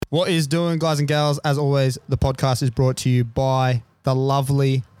What is doing, guys and gals? As always, the podcast is brought to you by the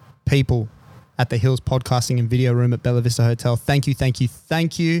lovely people at the Hills Podcasting and Video Room at Bella Vista Hotel. Thank you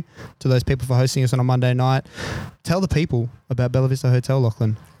to those people for hosting us on a Monday night. Tell the people about Bella Vista Hotel,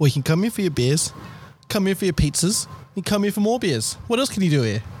 Lachlan. Well, you can come here for your beers, come here for your pizzas, you come here for more beers. What else can you do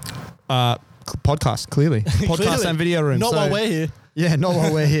here? Podcast, clearly. Podcast and Video Room. Not while we're here. Yeah, not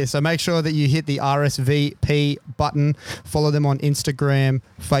while we're here. So make sure that you hit the RSVP button. Follow them on Instagram,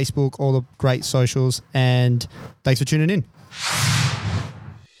 Facebook, all the great socials. And thanks for tuning in.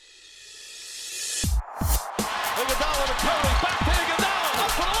 Iguodala to Curry, back to Iguodala,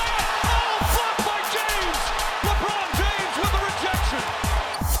 up for the layup. Oh, blocked by James. LeBron James with the rejection.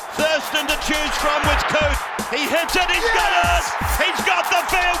 Thurston to choose from with Coates. He hits it, he's got it. He's got the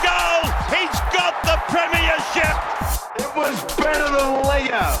field goal. He's got the premiership. It was better than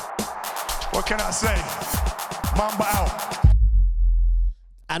layup. What can I say? Mamba out.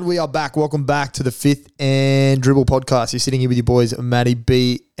 And we are back. Welcome back to the Fifth and Dribble podcast. You're sitting here with your boys, Matty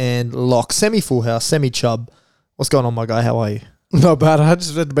B and Locke. Semi-full house, semi-chub. What's going on, my guy? How are you? Not bad. I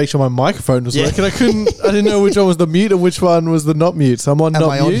just had to make sure my microphone was working. I didn't know which one was the mute and which one was the not mute. So I'm on Am not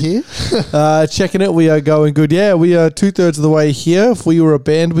I mute. on here? Checking it. We are going good. Yeah, we are 2/3 of the way here. If we were a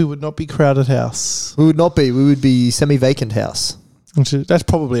band, we would not be Crowded House. We would not be. We would be semi-vacant house. That's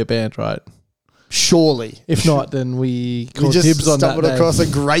probably a band, right? Surely. If not, then we call just dibs on that stumbled name. across a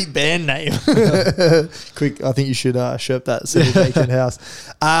great band name. Quick, I think you should chirp that semi-vacant house.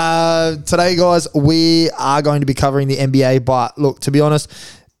 Today, guys, we are going to be covering the NBA. But look, to be honest,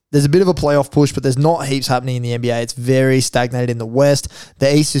 there's a bit of a playoff push, but there's not heaps happening in the NBA. It's very stagnated in the West.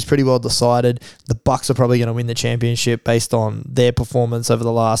 The East is pretty well decided. The Bucks are probably going to win the championship based on their performance over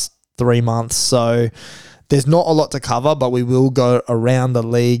the last 3 months. So there's not a lot to cover, but we will go around the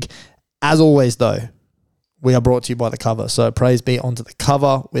league. As always, though, we are brought to you by the cover. So praise be onto the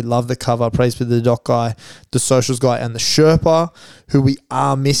cover. We love the cover. Praise be to the doc guy, the socials guy, and the Sherpa, who we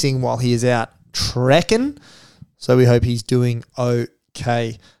are missing while he is out trekking. So we hope he's doing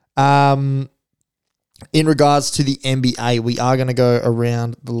okay. In regards to the NBA, we are going to go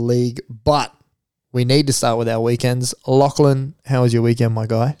around the league, but we need to start with our weekends. Lachlan, how was your weekend, my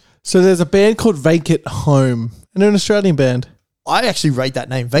guy? So there's a band called Vacant Home, and they're an Australian band. I actually rate that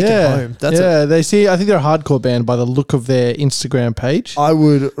name, Vacant Home. I think they're a hardcore band by the look of their Instagram page. I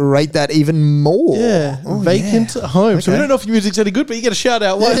would rate that even more. Yeah, Vacant Home. Okay. So we don't know if your music's any good, but you get a shout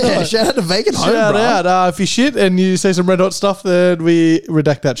out. Why not? Shout out to Vacant Home, Shout bro. out. If you shit and you say some red hot stuff, then we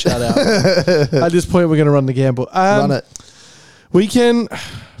redact that shout out. At this point, we're going to run the gamble. Run it. Weekend,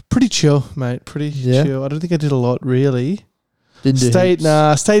 pretty chill, mate. Pretty chill. I don't think I did a lot, really. Stayed in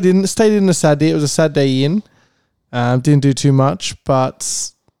a sad day. It was a sad day in. Didn't do too much,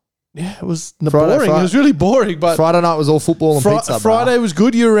 but yeah, it was boring. It was really boring. But Friday night was all football and pizza. Friday was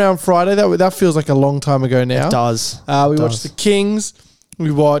good. You were around Friday. That feels like a long time ago now. It does. We watched the Kings,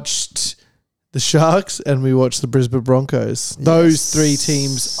 we watched the Sharks, and we watched the Brisbane Broncos. Yes. Those three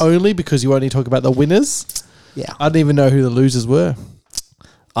teams only, because you only talk about the winners. Yeah, I didn't even know who the losers were.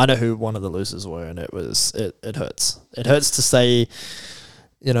 I know who one of the losers were, and it hurts. It hurts to say,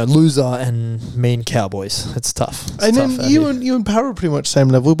 loser and mean Cowboys. It's tough. And then you and Parra are pretty much same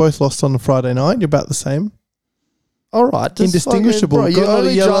level. Both lost on the Friday night. You're about the same. All right. Indistinguishable. You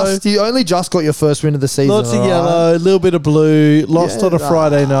only just got your first win of the season. Lots of yellow, a little bit of blue. Lost on a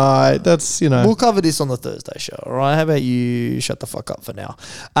Friday night. That's, We'll cover this on the Thursday show. All right. How about you shut the fuck up for now?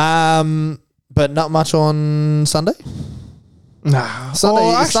 But not much on Sunday? Nah.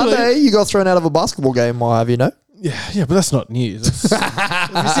 Sunday, you got thrown out of a basketball game, why have you know? Yeah, but that's not news. If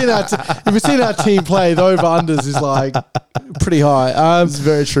you've seen our team play, the over-unders is like pretty high. It's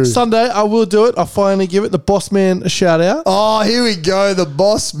very true. Sunday, I will do it. I'll finally give it the boss man a shout out. Oh, here we go. The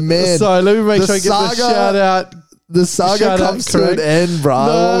boss man. So let me make sure I get the shout out. The saga comes to an end, bro.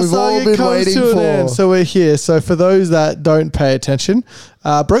 What we've all been waiting for. So we're here. So for those that don't pay attention,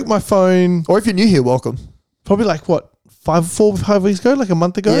 broke my phone. Or if you're new here, welcome. Probably like what? 4 or 5 weeks ago, like a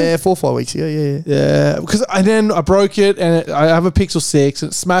month ago? Yeah, 4 or 5 weeks ago, yeah. Yeah, because then I broke it, and I have a Pixel 6,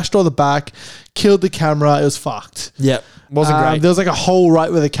 and it smashed all the back, killed the camera, it was fucked. Yep, wasn't great. There was like a hole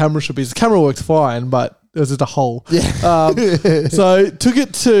right where the camera should be. The camera worked fine, but it was just a hole. Yeah. So I took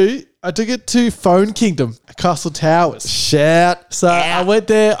it to Phone Kingdom at Castle Towers. Shout. So I went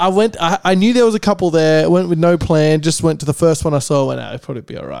there, I knew there was a couple there, went with no plan, just went to the first one I saw, went, it'll probably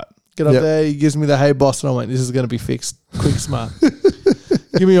be all right. Get up there, he gives me the hey boss, and I went, this is going to be fixed. Quick, smart.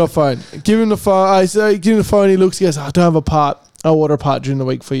 Give me your phone. Give him the phone. I say, give him the phone. He looks, he goes, I don't have a part. I'll order a part during the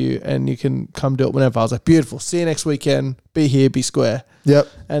week for you, and you can come do it whenever. I was like, beautiful. See you next weekend. Be here, be square. Yep.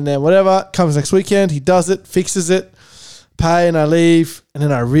 And then whatever, comes next weekend. He does it, fixes it. pay and I leave, and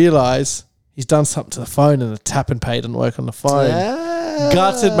then I realise he's done something to the phone and the tap and pay didn't work on the phone.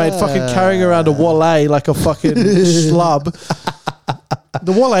 Gutted, mate. Fucking carrying around a wallet like a fucking schlub.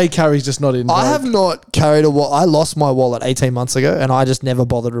 The wallet carry's just not in. I have not carried a wallet. I lost my wallet 18 months ago and I just never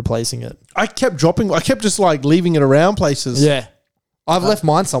bothered replacing it. I kept just like leaving it around places. Yeah. I've left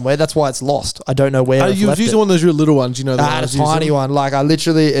mine somewhere. That's why it's lost. I don't know where I've You was left using it. one of those real little ones, you know. I had a tiny one. Like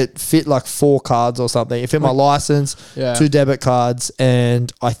it fit like 4 cards or something. It fit my license, Yeah. 2 debit cards,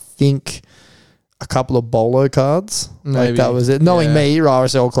 and I think a couple of bolo cards. Like Maybe. that was it. Knowing Yeah. me,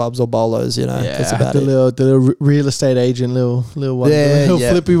 RSL clubs or bolos, you know, that's about the it. little real estate agent, little one, Yeah, the little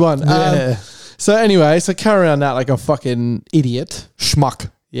yeah. flippy one. Yeah. So anyway, carry around that like a fucking idiot. Schmuck.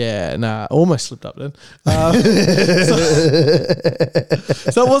 Yeah, nah, almost slipped up then.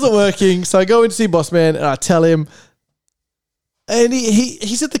 So it wasn't working. So I go in to see Boss Man and I tell him, and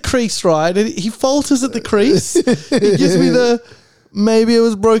he's at the crease, right? And he falters at the crease. He gives me the, maybe it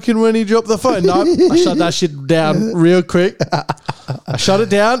was broken when he dropped the phone. No, I shut that shit down real quick. I shut it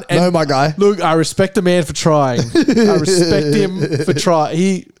down. And No, my guy. look, I respect the man for trying. I respect him for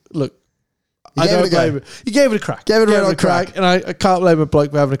trying. I gave it don't a go. blame him. He gave it a crack. Gave it a real crack. And I can't blame a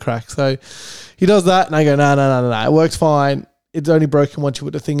bloke for having a crack. So he does that, and I go, no. It works fine. It's only broken once you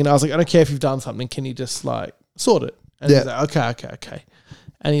put the thing in. I was like, I don't care if you've done something. Can you just like sort it? And he's like, okay.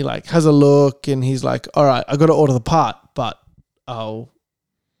 And he like has a look, and he's like, all right, I got to order the part, but I'll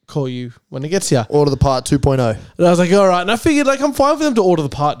call you when it gets here. Order the part 2.0. And I was like, all right. And I figured like I'm fine for them to order the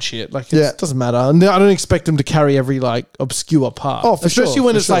part and shit. Like it doesn't matter. And I don't expect them to carry every like obscure part. Oh, for especially sure,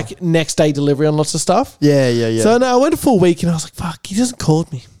 when for it's sure. like next day delivery on lots of stuff. Yeah. So no, I went a full week and I was like, fuck, he hasn't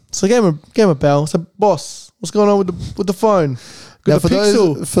called me. So I gave him a bell. I said, boss, what's going on with the phone? Now, Got the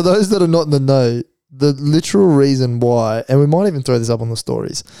Pixel. for those that are not in the know, the literal reason why, and we might even throw this up on the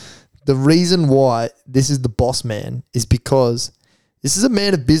stories, the reason why this is the Boss Man is because this is a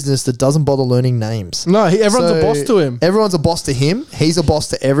man of business that doesn't bother learning names. No, everyone's a boss to him. Everyone's a boss to him. He's a boss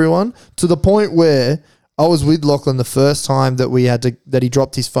to everyone, to the point where I was with Lachlan the first time that he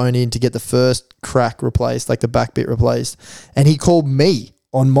dropped his phone in to get the first crack replaced, like the back bit replaced. And he called me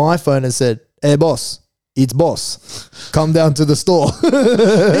on my phone and said, "Hey, boss, it's boss. Come down to the store." He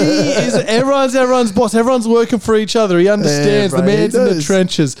is everyone's boss. Everyone's working for each other. He understands. Yeah, the bro, man's he in the knows.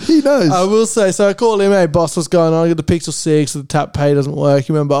 trenches. He knows. I will say. So I called him, hey, boss, what's going on? I got the Pixel 6. The tap pay doesn't work.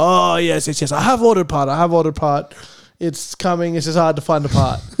 You remember? Oh, yes. I have ordered part. It's coming. It's just hard to find the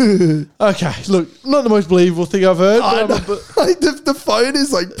part. Okay, look, not the most believable thing I've heard. I know. Like the phone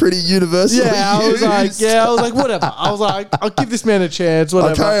is like pretty universal. I was like, whatever. I was like, I'll give this man a chance. I'll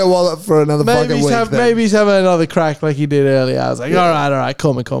Whatever. carry a wallet for another fucking week. Maybe he's having another crack like he did earlier. I was like, all right,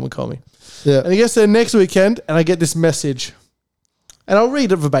 call me. Yeah. And he gets there next weekend, and I get this message, and I'll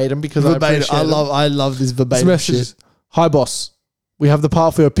read it verbatim because I Verbatim. appreciate I love this this verbatim message. shit. Hi, boss. We have the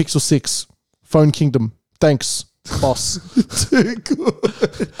part for your Pixel 6. Phone Kingdom. Thanks, boss. Too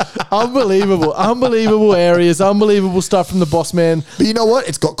good. Unbelievable areas. Unbelievable stuff from the boss man. But you know what?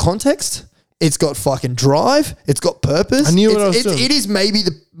 It's got context. It's got fucking drive. It's got purpose. I knew what I was It's- doing. It is maybe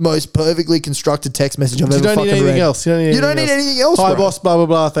the most perfectly constructed text message I've You ever don't fucking need anything read. else. You don't need anything else. Hi, Hi, boss. Blah, blah,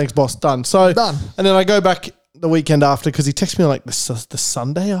 blah. Thanks, boss. Done. So Done. And then I go back the weekend after because he texted me like the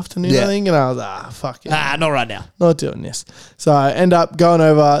Sunday afternoon, Yeah. I think. And I was fuck it. Not right now. Not doing this. So I end up going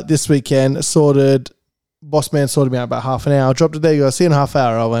over this weekend, boss man sorted me out about half an hour, dropped it there, you go, see you in a half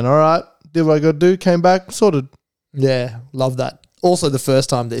hour. I went, all right, did what I got to do, came back, sorted. Yeah, love that. Also, the first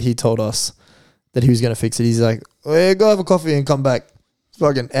time that he told us that he was going to fix it, he's like, "Well, go have a coffee and come back."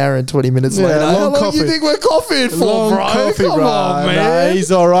 Fucking hour and 20 minutes Yeah, later. long How long coffee. do you think we're coffeeing for, Long bro? coffee, Come bro. on, Nah, man.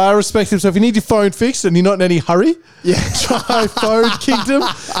 he's all right. I respect him. So if you need your phone fixed and you're not in any hurry, Yeah. try Phone Kingdom,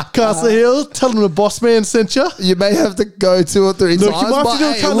 Castle Hill. Tell them the boss man sent you. You may have to go 2 or 3 Look, times, you might but have to do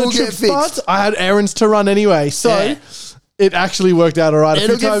a hey, it couple will of get trips, fixed. but I had errands to run anyway. So Yeah. it actually worked out all right.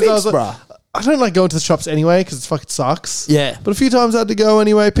 It'll get I was fixed, like, bruh. I don't like going to the shops anyway because it fucking sucks. Yeah. But a few times I had to go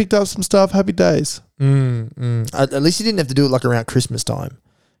anyway, picked up some stuff. Happy days. At least you didn't have to do it like around Christmas time.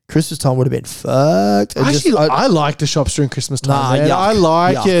 Christmas time would have been fucked. I like the shops during Christmas time. Nah, man. yuck, I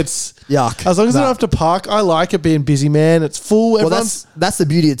like yuck. it. Yuck. As long as I Nah. don't have to park, I like it being busy, man. It's full. Well, Everyone's. that's the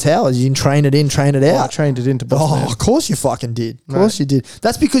beauty of towers. You can train it in, train it I out. trained it into boss Oh, man. of course you fucking did. Of course you did.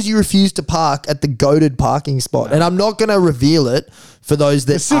 That's because you refused to park at the goated parking spot. And I'm not going to reveal it for those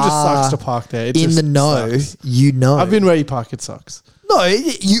that It still just are sucks to park there. It in just the know. sucks. You know. I've been where you park. It sucks. No,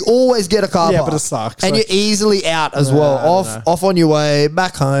 you always get a car Yeah, park. but it sucks. And Like- you're easily out as Nah, well. I don't know. Off on your way,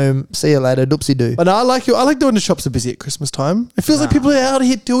 back home. See you later. Doopsie doo. But no, I like doing the shops are busy at Christmas time. It feels like people are out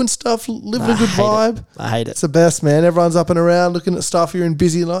here doing stuff, living a good vibe. I hate it. It's the best, man. Everyone's up and around looking at stuff. You're in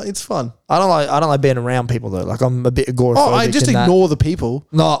busy. Like, it's fun. I don't like being around people though. Like I'm a bit agoraphobic. Oh, I just in that. ignore the people.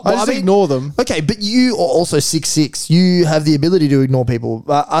 No, I just ignore them. Okay, but you are also 6'6". You have the ability to ignore people.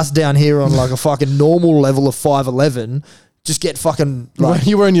 Us down here on like a fucking normal level of 5'11", just get fucking like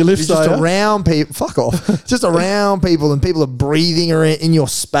You were in your lift, you're just are you? around people. Fuck off. Just around people, and people are breathing around in your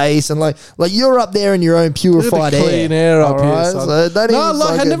space, and like you're up there in your own Look at purified the clean air up here. alright? son. So don't No, even like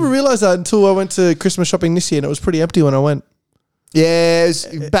I fucking- never realized that until I went to Christmas shopping this year, and it was pretty empty when I went. Yeah, it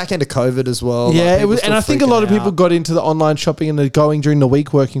was back into COVID as well. Yeah, Like, it people was, still and I think a lot of freaking people out. got into the online shopping and they're going during the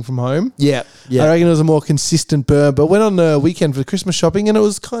week working from home. Yeah, yeah. I reckon it was a more consistent burn, but went on the weekend for Christmas shopping and it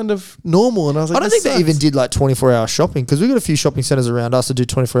was kind of normal. And I was like, I don't think they even did like 24-hour shopping because we got a few shopping centers around us that do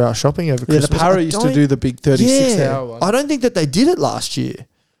 24-hour shopping over Yeah, Christmas. the Para used to do the big 36-hour one. I don't think that they did it last year.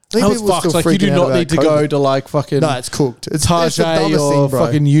 I think That was people were fucked. still Like, you freaking do out not about need to COVID. go to like fucking No, it's cooked. It's the Target dumbest or thing, bro.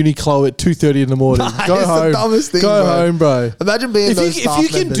 fucking Uniqlo at 2:30 in the morning. Nah, Go it's the home. dumbest thing, Go bro. home, bro. Imagine being If those you staff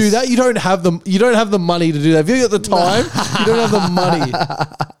can members. do that, you don't have the money to do that. If you got the time, you don't have the money.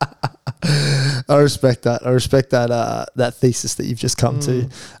 I respect that. That thesis that you've just come to.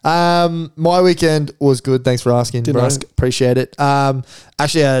 My weekend was good. Thanks for asking, Didn't bro. ask. Appreciate it.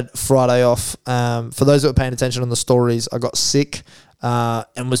 Actually, I had Friday off. For those that were paying attention on the stories, I got sick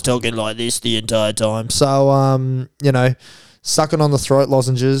and was talking like this the entire time. So, sucking on the throat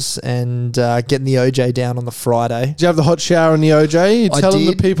lozenges and getting the OJ down on the Friday. Did you have the hot shower in the OJ? You I telling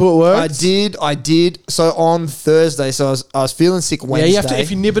the did. people it works? I did. So on Thursday, so I was feeling sick Yeah, Wednesday. you have to.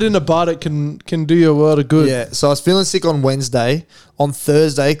 If you nib it in a butt, it can do you a world of good. Yeah, so I was feeling sick on Wednesday. On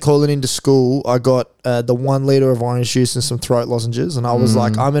Thursday, calling into school, I got the 1 liter of orange juice and some throat lozenges, and I was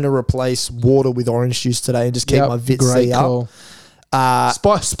like, I'm going to replace water with orange juice today and just keep Yep, my Vit great C call. up. Uh,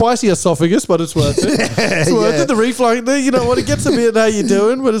 Spicy esophagus, but it's worth it. It's worth Yeah. it. The reflux, you know what? It gets a bit how you're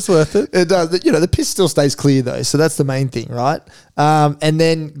doing, but it's worth it. It does. The piss still stays clear though, so that's the main thing, right? And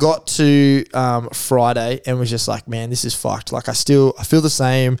then got to Friday and was just like, man, this is fucked. Like I feel the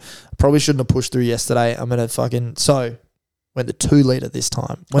same. Probably shouldn't have pushed through yesterday. I'm gonna went the 2 liter this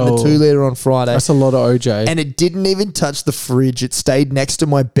time. Went the 2 liter on Friday. That's a lot of OJ. And it didn't even touch the fridge. It stayed next to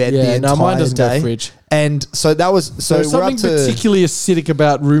my bed the yeah, entire no, mine doesn't day. go fridge. And so that was There's we're up something to particularly acidic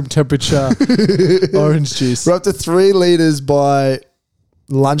about room temperature orange juice. we're up to 3 liters by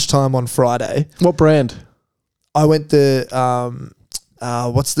lunchtime on Friday. What brand? I went the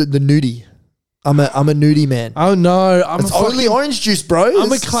what's the nudie? I'm a nudie man. Oh no, It's only orange juice, bro. I'm a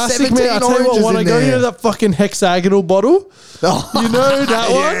There's classic 17 man. I'll tell you what, oranges when I in go there. into that fucking hexagonal bottle, Oh. you know that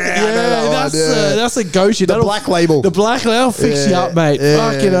one? Yeah, I know that one, yeah. That's a go shit. The Black Label. The black label fix you Yeah, up, mate. yeah.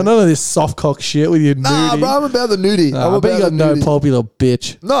 Fucking, none of this soft cock shit with your Nah, nudie. bro, I'm about the nudie. Nah, I'm I bet you about got the no nudie. pulp, you little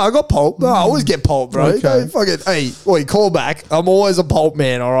bitch. No, I got pulp. No, I always get pulp, bro. Okay. Don't fucking, hey, wait, call back. I'm always a pulp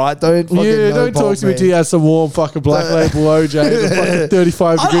man, all right? Don't fucking Yeah, no don't talk pulp to me man. till you have some warm fucking black label OJ in a fucking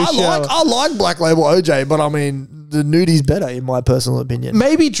 35 degree shower. I like Black Label OJ, but I mean, the nudie's better in my personal opinion.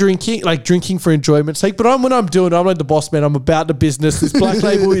 Maybe drinking for enjoyment's sake, but when I'm doing it, I'm like the boss man. I'm about the business. This black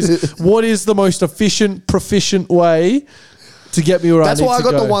label is what is the most efficient, proficient way to get me where That's I need why I to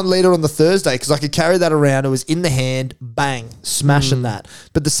got go. the 1 liter on the Thursday because I could carry that around. It was in the hand, bang, smashing that.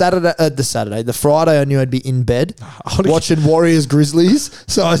 But the Friday, I knew I'd be in bed watching Warriors Grizzlies.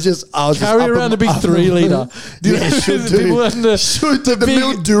 So I was just Carry up around and- a big up 3 and- liter. Yeah, should do. People in the, Should do. The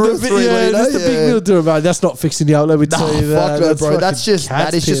Mildura 3 yeah, liter. just the big yeah. Mildura, mate. That's not fixing you up. Let me No, tell you fuck that. no, bro. That's fucking just cat's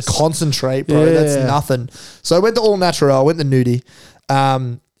that is just piss. concentrate, bro. That's Yeah. nothing. So I went to All Natural. I went to Nudie,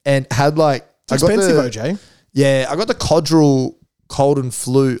 and had like It's I got expensive, the, OJ. Yeah, I got the Codral cold and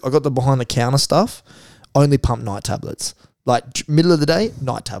flu. I got the behind the counter stuff. Only pump night tablets. Like middle of the day,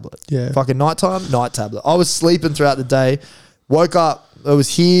 night tablet. Yeah. Fucking nighttime, night tablet. I was sleeping throughout the day. Woke up. I was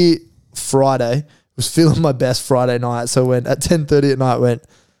here Friday. Was feeling my best Friday night. So went at 10:30 at night. Went.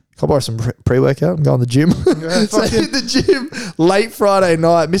 Can I borrow some pre-workout and go on the gym? So I hit the gym late Friday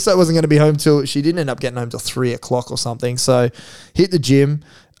night. Miss that wasn't going to be home till she didn't end up getting home till 3 o'clock or something. So hit the gym.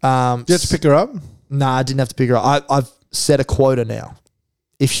 You have to pick her up. Nah, I didn't have to pick her up. I've set a quota now.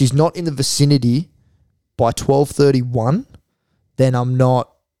 If she's not in the vicinity by 12:31, then I'm not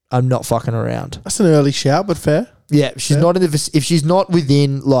fucking around. That's an early shout, but fair. Yeah, if she's not in the if she's not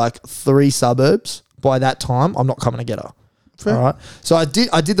within like 3 suburbs by that time, I'm not coming to get her. Fair. All right. So I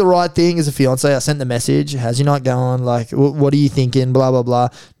did the right thing as a fiance. I sent the message. How's your night going? Like, what are you thinking? Blah, blah, blah.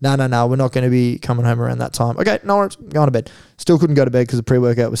 No. We're not going to be coming home around that time. Okay, no worries. Going to bed. Still couldn't go to bed because the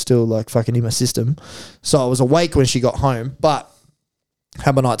pre-workout was still like fucking in my system. So I was awake when she got home. But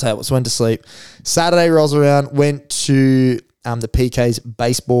Had my night tables, went to sleep. Saturday rolls around, went to the PK's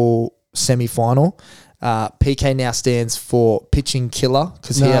baseball semi-final. PK now stands for pitching killer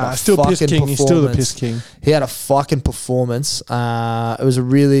because he had a still fucking piss king. performance. He's still the piss king. He had a fucking performance. It was a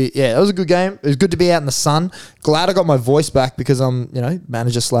really, it was a good game. It was good to be out in the sun. Glad I got my voice back because I'm,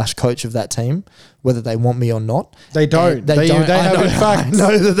 manager/coach of that team, whether they want me or not. They don't. And they don't. They I have know, in fact I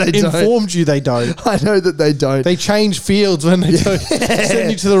know that they don't. informed you they don't. I know that they don't. They change fields when they don't send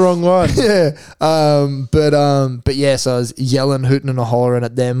you to the wrong one. Yeah. But yeah, so I was yelling, hooting and hollering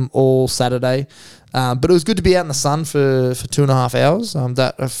at them all Saturday. But it was good to be out in the sun for 2.5 hours.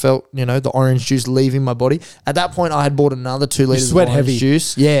 That I felt, the orange juice leaving my body. At that point, I had bought another 2 liters sweat of orange heavy.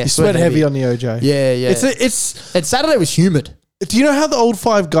 juice. Yeah, You sweat heavy on the OJ. Yeah. And Saturday was humid. Do you know how the old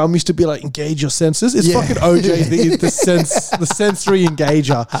 5 gum used to be like engage your senses? It's fucking OJ the sensory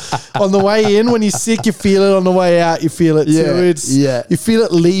engager. On the way in, when you're sick, you feel it. On the way out, you feel it too. You feel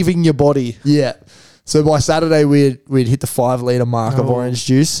it leaving your body. Yeah. So by Saturday, we'd hit the 5 liter mark of orange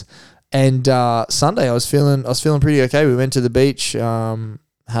juice. And Sunday, I was feeling pretty okay. We went to the beach, and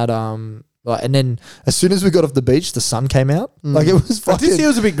then as soon as we got off the beach, the sun came out. Like it was I fucking. did see it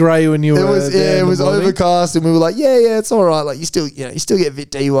was a bit grey when you were there. It was overcast, and we were like, yeah, it's all right. Like you still get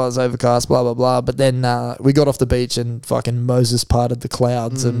Vit D while it's overcast, blah blah blah. But then we got off the beach, and fucking Moses parted the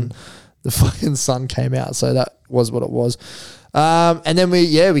clouds, and the fucking sun came out. So that was what it was. And then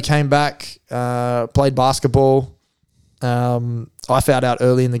we came back, played basketball. I found out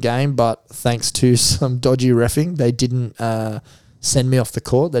early in the game, but thanks to some dodgy reffing, they didn't send me off the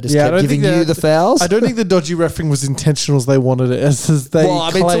court. They just kept giving you the fouls. I don't think the dodgy reffing was intentional as they wanted it, as they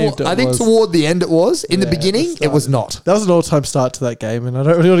claimed I think toward the end it was. In the beginning, it was not. That was an all-time start to that game, and I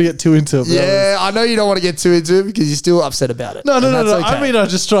don't really want to get too into it. Yeah, I know you don't want to get too into it because you're still upset about it. No. Okay. I mean, I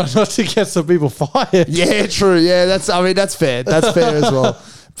just try not to get some people fired. Yeah, true. Yeah, that's fair. That's fair as well.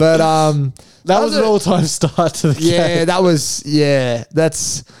 But that was an all-time start to the game.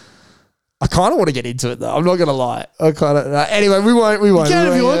 That's. I kind of want to get into it though. I'm not gonna lie. Anyway, we won't. You can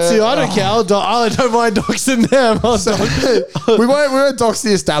if you want to. I don't care. I don't mind doxing them. we won't dox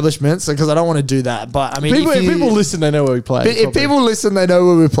the establishment, because I don't want to do that. But I mean, if people listen, they know where we play. If people listen, they know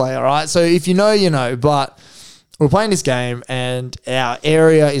where we play. All right. So if you know, you know. But we're playing this game, and our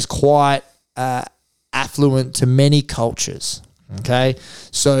area is quite affluent to many cultures. Okay,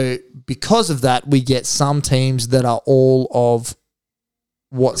 so because of that, we get some teams that are all of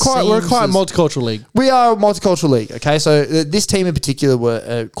we're quite a multicultural league. We are a multicultural league. Okay, so this team in particular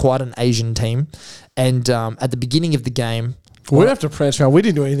were quite an Asian team, and at the beginning of the game, we don't have to prance around. We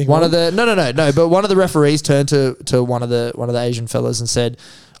didn't do anything. No. But one of the referees turned to one of the Asian fellas and said,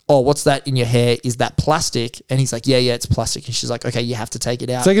 "Oh, what's that in your hair? Is that plastic?" And he's like, "Yeah, it's plastic." And she's like, "Okay, you have to take it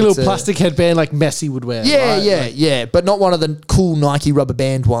out." It's like a little plastic headband like Messi would wear. Yeah, but not one of the cool Nike rubber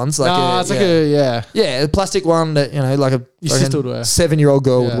band ones. A plastic one that your sister would wear. 7-year-old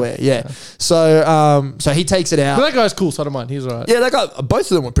girl would wear. Yeah. So he takes it out. But that guy's cool, so I don't mind. He's all right. Yeah, that guy.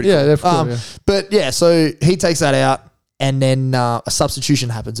 Both of them were pretty. Yeah, cool. they're cool. But yeah, so he takes that out, and then a substitution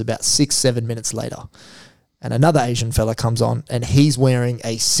happens about 6-7 minutes later. And another Asian fella comes on, and he's wearing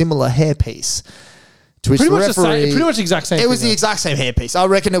a similar hairpiece. To which pretty the much referee, pretty much the exact same. It was the exact same hairpiece. I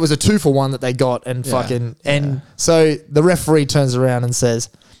reckon it was a 2-for-1 that they got, and so the referee turns around and says,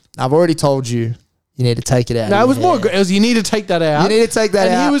 "I've already told you, you need to take it out." No, it was more. It was you need to take that out. You need to take that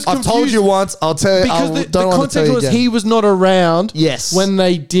out. He was I've told you once. I'll tell you because the context was again. he was not around. Yes. When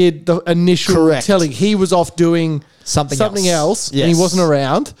they did the initial telling, he was off doing something else, yes. and he wasn't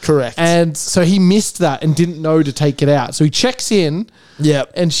around. Correct. And so he missed that and didn't know to take it out. So he checks in.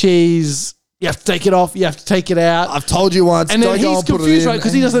 Yep. And she's, you have to take it off. You have to take it out. I've told you once. And then he's confused, right?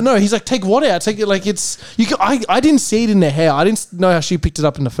 Because he doesn't know. He's like, take what out? Take it like it's. I didn't see it in their hair. I didn't know how she picked it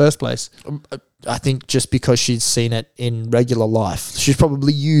up in the first place. I think just because she's seen it in regular life, she's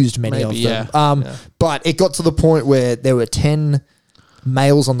probably used many of them. But it got to the point where there were 10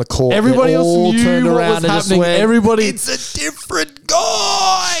 males on the court. Everybody else all knew turned what around was and just happening. went, it's a different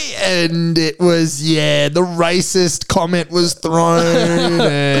guy, and it was the racist comment was thrown.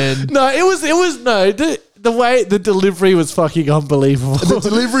 And The way the delivery was fucking unbelievable. The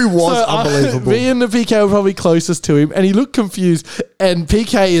delivery was unbelievable. Me and the PK were probably closest to him, and he looked confused. And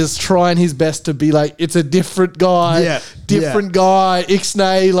PK is trying his best to be like, it's a different guy, guy,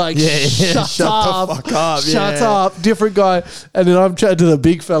 Ixnay, like, shut up, the fuck up, shut up, different guy. And then I'm chatting to the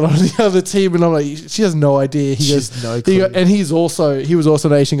big fella on the other team, and I'm like, she has no idea. He goes, no clue. And he was also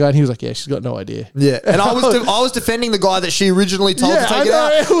an Asian guy, and he was like, yeah, she's got no idea. Yeah, and I was defending the guy that she originally told to take it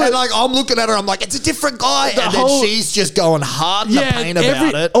out, and like I'm looking at her, I'm like, it's a different guy. And then she's just going hard in the paint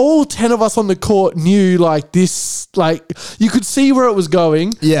about it. All 10 of us on the court knew like this, like you could see where it was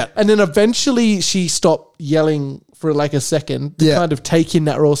going. Yeah. And then eventually she stopped yelling for like a second to kind of take in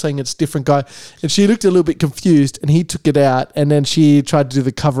that role, saying it's a different guy. And she looked a little bit confused, and he took it out. And then she tried to do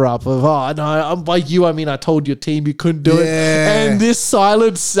the cover up of, oh, no, by you, I mean, I told your team you couldn't do it. And this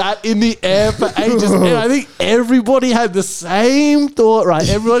silence sat in the air for ages. And I think everybody had the same thought, right?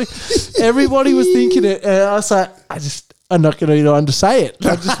 Everybody was thinking it. And I was like, I'm not going to undersay it.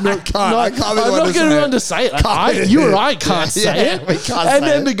 I'm not going to undersay it. Like, you or I can't say it. We can't and say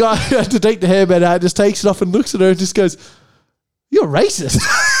then the guy who had to take the hairband out just takes it off and looks at her and just goes, "You're racist."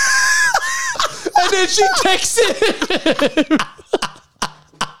 And then she texts it.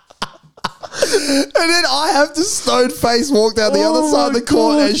 And then I have to stone face walk down the other side of the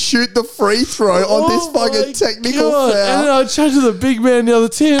court and shoot the free throw on this fucking technical foul. And then I chatted to the big man the other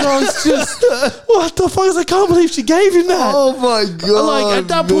team, and I was just, what the fuck? I was like, I can't believe she gave him that. Oh my God. Like, at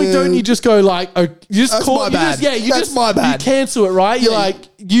that point, don't you just go like, oh, you just That's call my you bad. Just, you That's just my bad. You cancel it, right? You're like,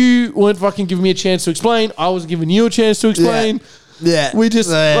 you weren't fucking giving me a chance to explain. I wasn't giving you a chance to explain. Yeah. We just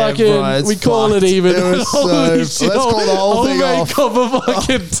bro, we call it even. It was Holy so, shit. let's call the whole thing mate, off. cop a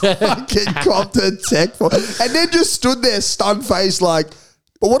fucking tech. Fucking copped a tech for, and then just stood there stunned face like,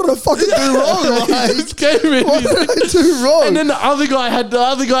 but what did I fucking do wrong? He Like, just gave it. what did I do wrong? And then the other guy had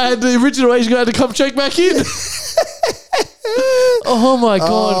the original Asian guy had to come check back in. Oh my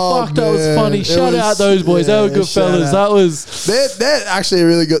God, fuck, that was funny. Shout out those boys. They were good fellas. That was... They're actually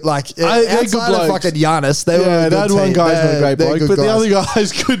really good. Like, they're outside good of blokes. fucking Giannis, they were a good that one team. guy's not a great They're bloke, good but the guys. other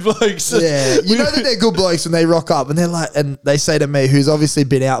guy's good blokes. Yeah, you know that they're good blokes when they rock up and they're like, and they say to me, who's obviously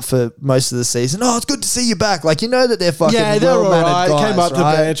been out for most of the season, "Oh, it's good to see you back." Like, you know that they're fucking they're all well-mannered right. guys, Came up to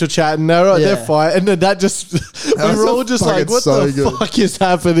right? bench or chatting. They're fine. And then that just, we was were all so just like, fucking what so the good. fuck is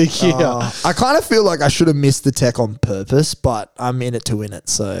happening here? I kind of feel like I should have missed the tech on purpose, but I'm in it to win it,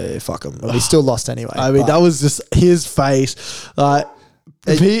 so fuck them. We still lost anyway. I mean, but that was just his face.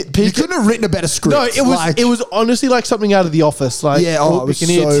 you couldn't have written a better script. No, it was honestly like something out of The Office. Like, Yeah, it we was can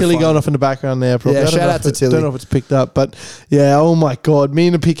hear so Tilly funny. going off in the background there. Probably. Yeah, I don't shout know out if to it- Tilly. Don't know if it's picked up, but yeah. Oh my God, me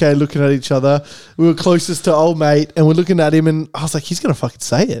and the PK looking at each other. We were closest to old mate, and we're looking at him, and I was like, he's gonna fucking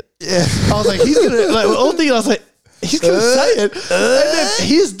say it. Yeah. I was like, he's gonna. Like, we're all thinking, I was like, he's gonna say it, and then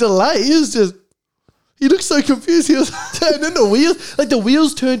his delay, he was just. He looked so confused. He was, and then the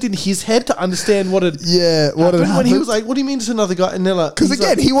wheels turned in his head to understand what it. Yeah, what had happened when he happened. was like, "What do you mean it's another guy?" And they're like, Because he's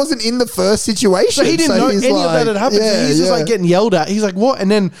again, like, he wasn't in the first situation. so he didn't know he's any of like, that had happened. So he's just like getting yelled at. He's like, "What?" And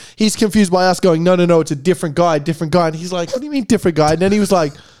then he's confused by us going, "No, it's a different guy." And he's like, "What do you mean different guy?" And then he was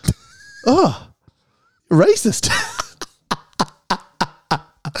like, "Oh, racist."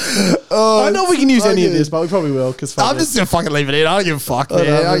 I know we can use any of this, but we probably will because I'm just gonna fucking leave it in. I don't give a fuck, man.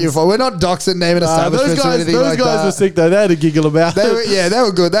 I don't give a fuck. We're not doxing naming establishments or anything like that. Those guys were sick though. They had a giggle about They it. were, yeah, they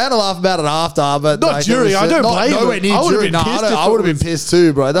were good. They had a laugh about it after, but Not during. I don't blame them. Nowhere near I would've during. been No, pissed I if would it have been pissed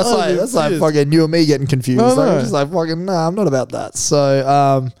too, bro. That's I would've like been that's like pissed. fucking you and me getting confused. I Like, know. I'm just like fucking I'm not about that.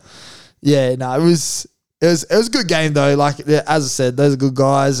 So yeah, no, it was a good game though. Like as I said, those are good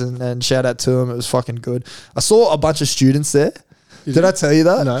guys, and shout out to them. It was fucking good. I saw a bunch of students there. Did I tell you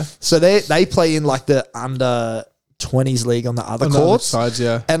that? No. So they play in like the under 20s league on the other On the other courts. sides,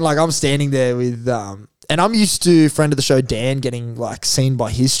 yeah. And like I'm standing there with and I'm used to friend of the show Dan getting like seen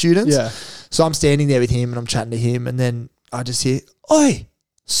by his students. Yeah. So I'm standing there with him and I'm chatting to him, and then I just hear, "Oi,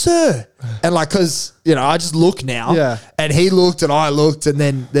 sir," and like because I just look now. Yeah. And he looked and I looked, and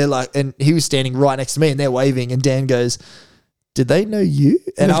then they're like, and he was standing right next to me, and they're waving, and Dan goes, "Did they know you?"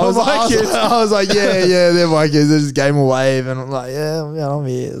 And I was like, yeah, they're my kids. They just gave him a wave, and I'm like, yeah, I'm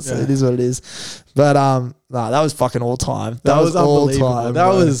here. So it is what it is. But that was fucking all time. That was all unbelievable. time. That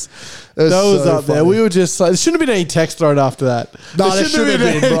bro. was It was so up there. funny. We were just like, there shouldn't have been any text thrown after that. No, there shouldn't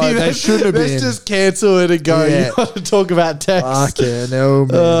have been, bro. any- There shouldn't have Let's been. just cancel it and go. Yeah. You want to talk about text? Fucking hell, man.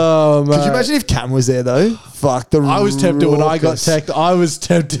 Oh man. Could you imagine if Cam was there though? Fuck the. I was tempted when I got raucous- text. I was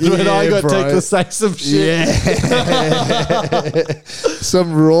tempted when I Yeah, got bro. text to say some shit. Yeah,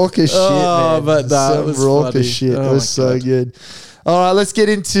 some raucous shit, Oh, man. but nah, it some was raucous funny. shit. Oh it my was so God. good. All right, let's get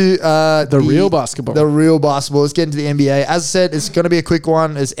into The real basketball. The real basketball. Let's get into the NBA. As I said, it's going to be a quick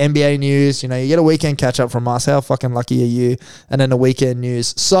one. It's NBA news. You get a weekend catch up from us. How fucking lucky are you? And then the weekend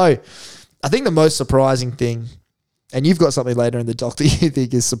news. So, I think the most surprising thing, and you've got something later in the doc that you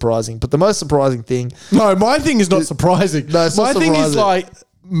think is surprising, but the most surprising thing. No, my thing is not surprising. No, it's my not thing is surprising. like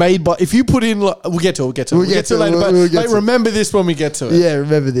made by. If you put in, like, we'll get to it. We'll get to it later. We'll get but to it. remember this when we get to it. Yeah,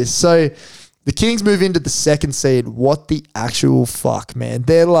 remember this. So, the Kings move into the second seed. What the actual fuck, man?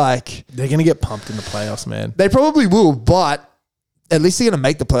 They're like, They're gonna get pumped in the playoffs, man. they probably will, but at least they're going to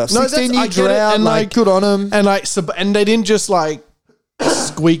make the playoffs. No, 16 I year get it, drought, and like, good on them. And they didn't just like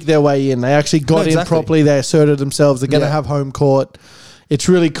squeak their way in. They actually got in properly. They asserted themselves. They're going to have home court. It's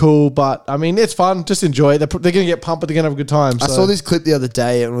really cool, but I mean, it's fun. Just enjoy it. They're going to get pumped, but they're going to have a good time. So. I saw this clip the other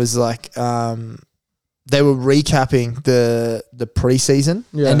day. And it was like they were recapping the preseason,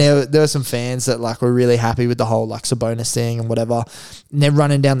 and there were some fans that like were really happy with the whole like Sabonis thing and whatever. And they're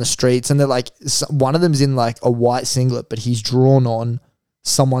running down the streets, and they're like, one of them's in like a white singlet, but he's drawn on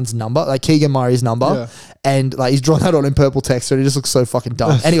someone's number, like Keegan Murray's number, and like he's drawn that on in purple text, so he just looks so fucking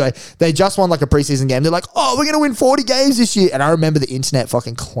dumb. Anyway, they just won like a preseason game. They're like, oh, we're gonna win 40 games this year, and I remember the internet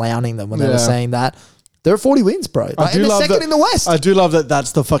fucking clowning them when they were saying that. There are 40 wins, bro. Like, and they're second in the West. I do love that.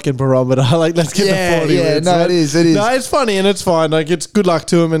 That's the fucking barometer. Like, let's get the 40 wins. No, it is. No, it's funny and it's fine. Like, it's good luck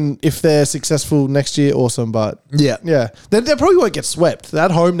to them, and if they're successful next year, awesome. But yeah, then they probably won't get swept. They'll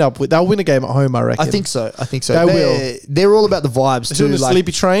win a game at home, I reckon. I think so. They will. They're all about the vibes too. Like,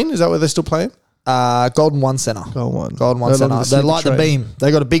 Sleepy Train, is that where they're still playing? Golden One Center. Golden One Center. They light the beam. They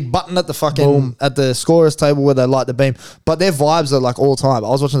got a big button at the fucking at the scorer's table where they light the beam. But their vibes are like all time. I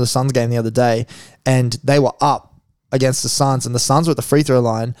was watching the Suns game the other day, and they were up against the Suns, and the Suns were at the free throw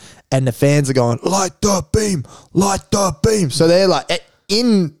line, and the fans are going, light the beam, light the beam. So they're like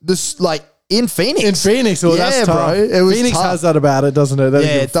in this, like in Phoenix. In Phoenix, well, that's tough. Bro. It was Phoenix tough. has that about it, doesn't it?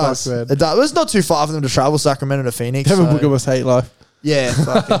 It does. It does. It's not too far for them to travel Sacramento to Phoenix. Kevin Booker must hate life. Yeah,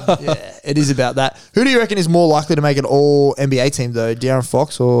 it is about that. Who do you reckon is more likely to make an all NBA team though? De'Aaron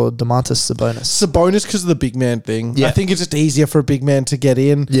Fox or Domantas Sabonis? Sabonis because of the big man thing. Yeah. I think it's just easier for a big man to get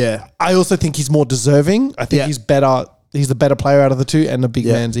in. Yeah. I also think he's more deserving. I think he's better. He's the better player out of the two, and the big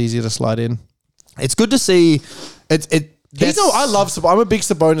man's easier to slide in. It's good to see. I love Sabonis. I'm a big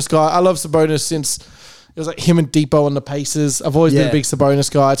Sabonis guy. I love Sabonis since it was like him and Depot on the Pacers. I've always been a big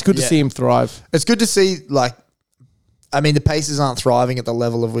Sabonis guy. It's good to see him thrive. It's good to see, like, I mean, the Pacers aren't thriving at the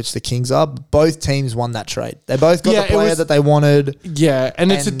level of which the Kings are. Both teams won that trade. They both got the player that they wanted. Yeah, and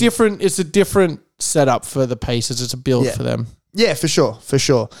it's a different setup for the Pacers. It's a build for them. Yeah, for sure.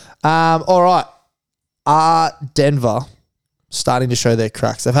 All right. Are Denver starting to show their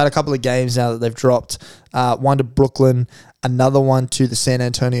cracks? They've had a couple of games now that they've dropped. One to Brooklyn, another one to the San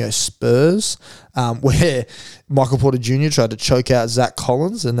Antonio Spurs, where Michael Porter Jr. tried to choke out Zach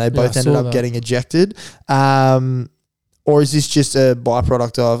Collins, and they both ended up getting ejected. Or is this just a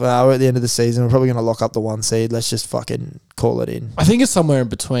byproduct of, we're at the end of the season, we're probably going to lock up the 1 seed. Let's just fucking call it in. I think it's somewhere in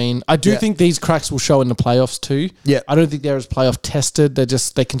between. I do think these cracks will show in the playoffs too. Yeah. I don't think they're as playoff tested.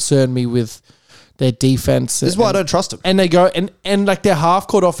 They concern me with their defense. This is why I don't trust them. And they go, and like their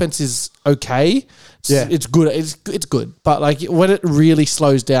half-court offense is okay. It's good. It's good. But like when it really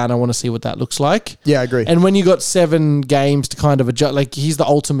slows down, I want to see what that looks like. Yeah, I agree. And when you got 7 games to kind of adjust, like he's the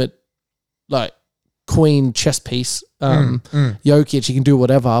ultimate like queen chess piece. Jokic, he can do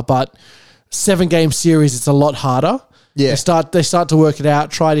whatever, but 7-game series, it's a lot harder. Yeah. They start to work it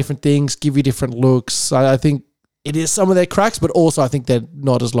out, try different things, give you different looks. I think it is some of their cracks, but also I think they're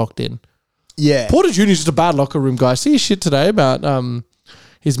not as locked in. Yeah. Porter Jr. is just a bad locker room guy. See his shit today about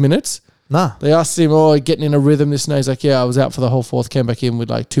his minutes? Nah. They asked him, getting in a rhythm this night. He's like, I was out for the whole fourth, came back in with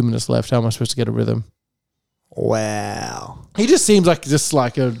like 2 minutes left. How am I supposed to get a rhythm? Wow. He just seems like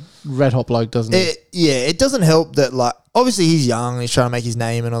a red hot bloke, doesn't he? It doesn't help that, like, obviously he's young and he's trying to make his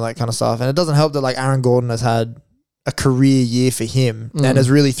name and all that kind of stuff. And it doesn't help that, like, Aaron Gordon has had a career year for him and has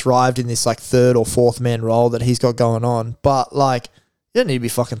really thrived in this, like, 3rd or 4th man role that he's got going on. But, like, you don't need to be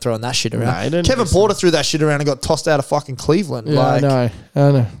fucking throwing that shit around. No, Kevin Porter threw that shit around and got tossed out of fucking Cleveland. Yeah, like,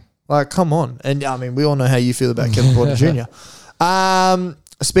 I know. Like, come on. And, I mean, we all know how you feel about Kevin Porter Jr.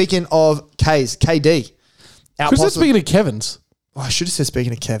 Speaking of KD. Speaking of Kevin's. I should have said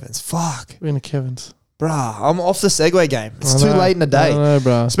speaking of Kevin's. Fuck. Speaking of Kevin's. Bruh, I'm off the Segway game. It's too late in the day. I know,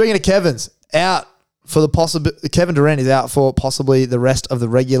 bro. Speaking of Kevin's, out for the Kevin Durant is out for possibly the rest of the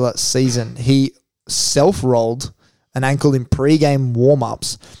regular season. He self-rolled an ankle in pre-game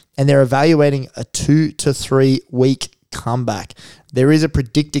warm-ups, and they're evaluating a 2 to 3 week comeback. There is a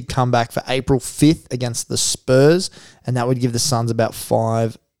predicted comeback for April 5th against the Spurs, and that would give the Suns about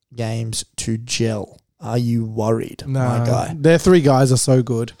 5 games to gel. Are you worried, my guy? Their 3 guys are so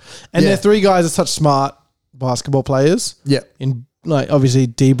good. And their 3 guys are such smart basketball players. Yeah. In like obviously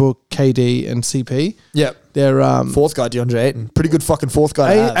D-Book, KD, and CP. Yeah. They're 4th guy, DeAndre Ayton. Pretty good fucking 4th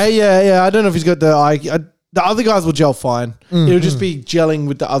guy to have. Yeah. I don't know if he's got the other guys will gel fine. It'll just be gelling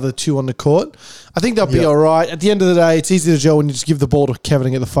with the other 2 on the court. I think they'll be all right. At the end of the day, it's easy to gel when you just give the ball to Kevin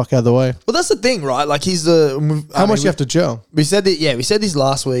and get the fuck out of the way. Well, that's the thing, right? Like, he's the... How much do you have to gel? We said this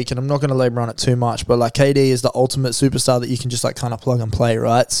last week, and I'm not going to labor on it too much, but, like, KD is the ultimate superstar that you can just, like, kind of plug and play,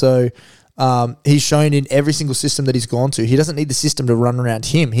 right? So, He's shown in every single system that he's gone to, he doesn't need the system to run around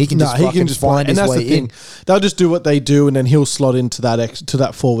him. He can just find his way in. They'll just do what they do, and then he'll slot into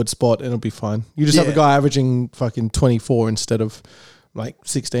that forward spot, and it'll be fine. You just have a guy averaging fucking 24 instead of like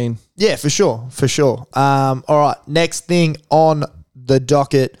 16. Yeah, for sure. All right, next thing on the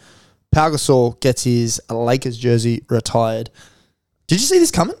docket, Pau Gasol gets his Lakers jersey retired. Did you see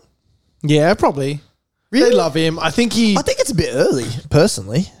this coming? Yeah, probably. Really? They love him. I think it's a bit early,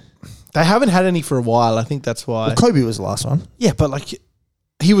 personally. they haven't had any for a while. I think that's why. Well, Kobe was the last one. Yeah, but like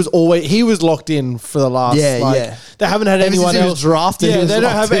he was locked in for the last. Yeah. They haven't had anyone since he was else drafted. Yeah, he was they don't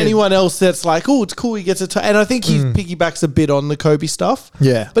locked have in. anyone else that's like, oh, it's cool. He gets it, and I think he piggybacks a bit on the Kobe stuff.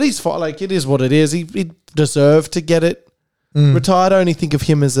 Yeah. but he's fine. Like it is what it is. He deserved to get it retired. I only think of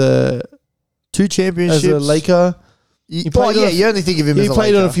him as a 2 championships. as a Laker. You only think of him as a He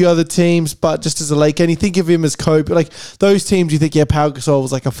played Laker. on a few other teams, but just as a Laker, and you think of him as Kobe. Like those teams, you think, yeah, Pau Gasol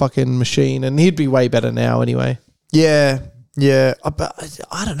was like a fucking machine, and he'd be way better now anyway. Yeah. But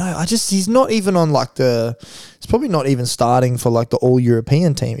I don't know. He's not even on like he's probably not even starting for like the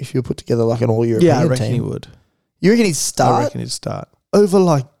all-European team if you put together like an all-European Yeah, I team. reckon he would. You reckon he'd I start reckon he'd start.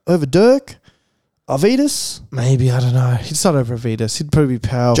 over Dirk? Arvidas? Maybe, I don't know. He'd start over Avidas. He'd probably be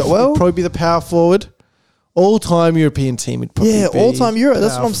power. Joel? He'd probably be the power forward. All-time European team. He'd probably be all-time Euro.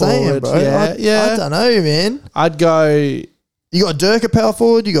 That's what power I'm saying, forward. bro. Yeah. I don't know, man. I'd go You got Dirk at power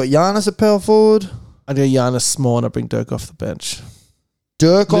forward. You got Giannis at power forward. Giannis small and I'd bring Dirk off the bench.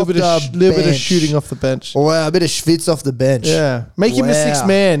 Dirk off Little the bit of bench. shooting off the bench. Wow, a bit of Schwitz off the bench. Yeah. Make him a Wow. 6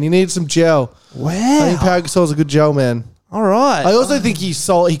 man. You need some gel. I think Wow. Pau Gasol's a good gel man. All right. I also think he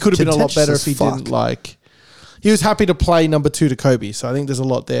could have been a lot Contentious better as if he fuck. didn't like. He was happy to play number 2 to Kobe, so I think there's a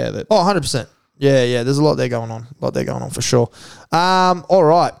lot there that. Oh, 100%. Yeah. There's a lot there going on. For sure. All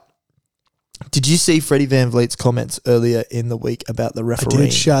right. Did you see Freddie Van Vliet's comments earlier in the week about the I referee?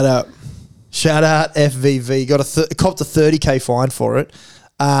 did. Shout out. Shout out FVV. Got copped a $30,000 fine for it.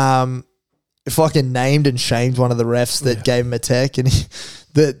 Fucking named and shamed one of the refs that gave him a tech, and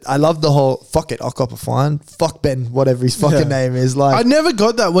I love the whole fuck it. I'll cop a fine. Fuck Ben, whatever his fucking name is. Like I never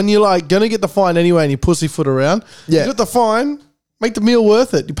got that when you're like gonna get the fine anyway and you pussyfoot around. Yeah. You got the fine, make the meal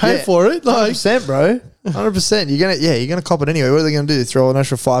worth it. You paid for it. Like 100%, bro. 100%. You're gonna cop it anyway. What are they gonna do? Throw an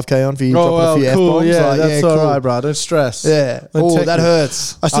extra $5,000 on for you dropping a few cool. F-bombs? Yeah, Like, that's cool. all right, bro. Don't stress. Yeah. Don't Oh, take that it.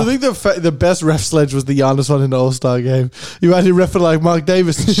 hurts. I still think the best ref sledge was the Giannis one in the All-Star game. You had him repping like Mark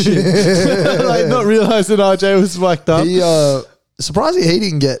Davis and shit. Like not realizing RJ was whacked up. He surprisingly he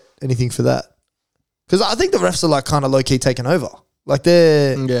didn't get anything for that, because I think the refs are like kind of low key taking over. Like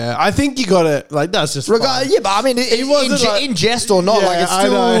they're Yeah, I think you got it. Like that's just fine. yeah, but I mean, wasn't like- in jest or not, like it's I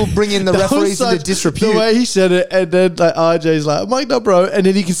know. still bringing the That was referees into such- disrepute. The way he said it, and then like RJ's like, "I'm like, no, bro," and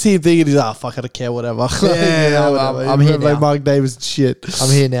then you can see him thinking, "He's fuck, I don't care, whatever." Yeah, whatever. I'm here like now. Mark Davis and shit. I'm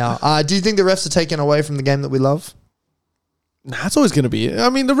here now. Do you think the refs are taken away from the game that we love? Nah, it's always going to be. I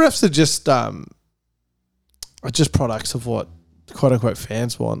mean, the refs are just products of what quote unquote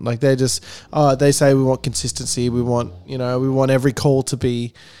fans want. Like they just they say we want consistency. We want every call to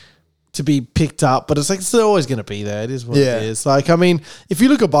be picked up, but it's like it's always going to be there. It is what Yeah. it is. Like I mean, if you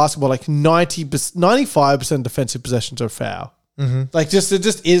look at basketball, like 95% defensive possessions are foul. Mm-hmm. Like it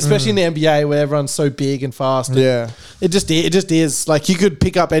just is, especially in the NBA where everyone's so big and fast. And it just is. Like you could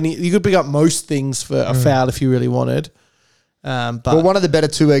pick up most things for a foul if you really wanted. But Well, one of the better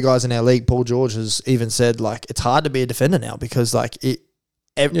two-way guys in our league, Paul George, has even said like it's hard to be a defender now because like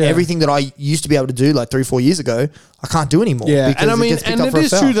everything that I used to be able to do like 3-4 years ago, I can't do anymore. yeah, because and I mean, gets picked and up it for a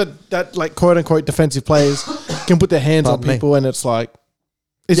is foul. true that like quote unquote defensive players can put their hands Pardon on me. people, and it's like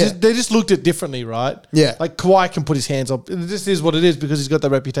it's Yeah. just they just looked at differently, right? Yeah. like Kawhi can put his hands on. This is what it is because he's got that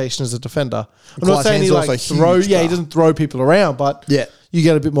reputation as a defender. I'm Kawhi's not saying he hands are like also throw. huge, Yeah, he bruh. doesn't throw people around, but Yeah. you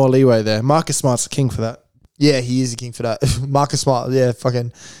get a bit more leeway there. Marcus Smart's the king for that. Yeah, he is a king for that. Marcus Smart,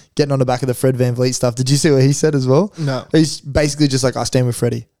 fucking getting on the back of the Fred Van Vliet stuff. Did you see what he said as well? No. He's basically just like, I stand with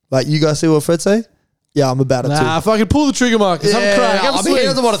Freddie. Like, you guys see what Fred say? Yeah, I'm about it Nah, too. fucking pull the trigger, Marcus. Have a crack. Have a I mean, he swing.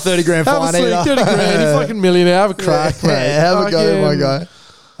 doesn't want a 30 grand Have a fine swing. either. 30 grand. You fucking millionaire. Have a crack, mate. Yeah, have a go, my Fucking- guy.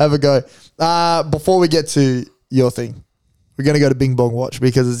 Have a go. Before we get to your thing, we're going to go to Bing Bong Watch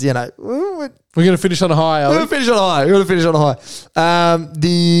because, we're We're going to finish on a high, are we? going to finish on a high.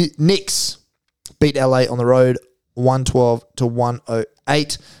 The Knicks beat LA on the road 112 to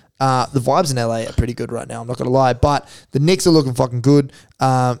 108. The vibes in LA are pretty good right now, I'm not going to lie. But the Knicks are looking fucking good.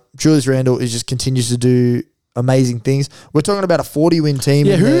 Julius Randle just continues to do amazing things. We're talking about a 40-win team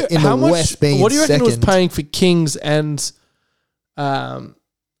in the West being what do you reckon second. it was paying for Kings and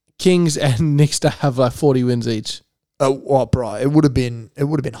Knicks to have like 40 wins each? Oh, bro, it would have been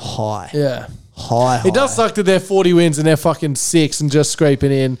high. Yeah. High. It does suck that they're 40 wins and they're fucking 6 and just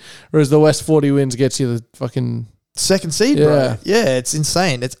scraping in, whereas the West 40 wins gets you the fucking... Second seed, Yeah. bro. Yeah, it's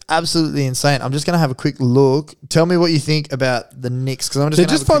insane. It's absolutely insane. I'm just going to have a quick look. Tell me what you think about the Knicks, because I'm just They're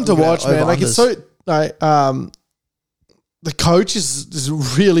gonna just have a fun to quick look watch, at man. Like, it's so... Like, the coach is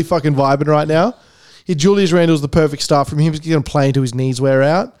really fucking vibing right now. Julius Randle's the perfect start from him. He's going to play until his knees wear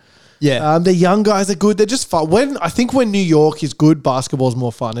out. Yeah. The young guys are good. They're just fun. I think when New York is good, basketball's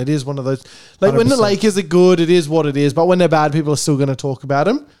more fun. It is one of those. Like when the 100%. Lakers are good, it is what it is. But when they're bad, people are still going to talk about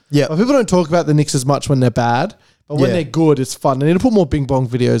them. Yeah. But people don't talk about the Knicks as much when they're bad. But when Yeah. they're good, it's fun. I need to put more Bing Bong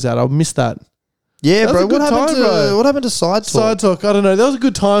videos out. I'll miss that. Yeah, That was bro. a good time, What happened to Side Talk? Side talk. I don't know. That was a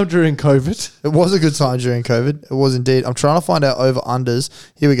good time during COVID. It was a good time during COVID. It was indeed. I'm trying to find out over-unders.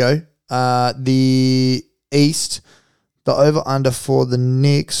 Here we go. The East, the over-under for the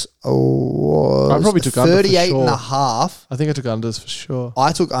Knicks was I probably took under for 38 and a sure. half. I think I took unders for sure.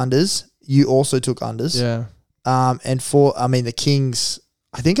 I took unders. You also took unders. Yeah. And for, the Kings,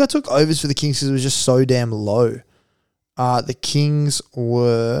 I think I took overs for the Kings because it was just so damn low. The Kings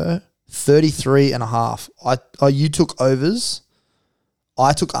were 33 and a half. You took overs.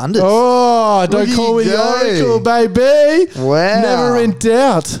 I took unders. Oh, don't Look call at me you the go. Oracle, baby. Wow. Never in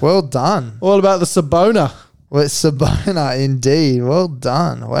doubt. Well done. All about the Sabona. Well, it's Sabona, indeed. Well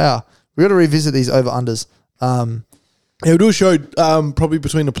done. Wow. We got to revisit these over-unders. Yeah, we'll do a show probably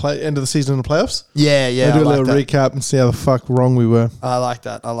between the end of the season and the playoffs. Yeah. We'll do a little recap and see how the fuck wrong we were. I like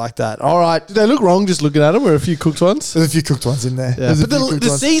that. All right. Did they look wrong just looking at them, or a few cooked ones? There's a few cooked ones in there. Yeah. There's a But few cooked the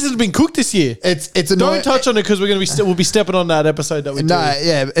ones. season's been cooked this year. It's annoying. Don't touch on it because we're going to we'll be stepping on that episode that we No, do.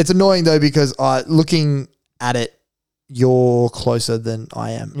 yeah. It's annoying, though, because looking at it, you're closer than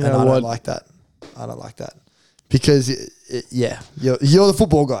I am. You and know I what? don't like that. I don't like that. Because, you're the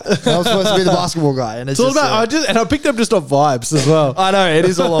football guy. I'm supposed to be the basketball guy. And It's all about, I picked up just off vibes as well. I know it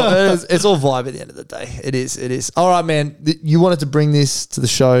is all. It's all vibe at the end of the day. It is. All right, man. You wanted to bring this to the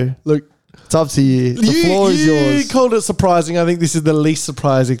show. Look, It's up to you. The floor is you yours. called it surprising. I think this is the least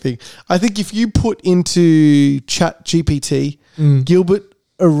surprising thing. I think if you put into Chat GPT Gilbert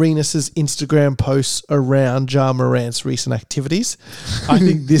Arenas' Instagram posts around Ja Morant's recent activities, I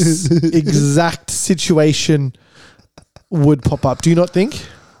think this exact situation would pop up. Do you not think?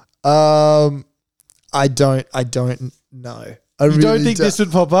 I don't know. You don't think this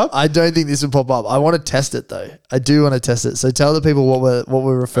would pop up? I don't think this would pop up. I want to test it though. I do want to test it. So tell the people what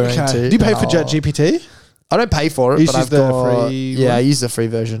we're referring to. Do you pay for and Chat I'll- GPT? I don't pay for it, You but use I've the got free Yeah, one? I use the free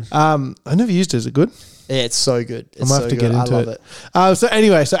version. I never used it. Is it good? Yeah, it's so good. It's I might so have to good. get into I love it. So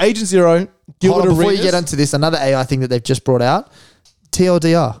anyway, so Agent Zero, Hold Gilbert on, before you Arenas. get into this, another AI thing that they've just brought out,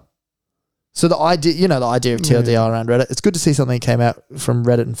 TLDR. So the idea, the idea of TLDR around Reddit. It's good to see something came out from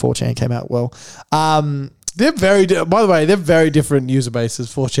Reddit and 4chan came out well. They're very. By the way, they're very different user bases.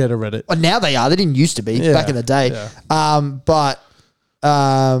 4chan and Reddit. Well, now they are. They didn't used to be Yeah, back in the day. yeah. But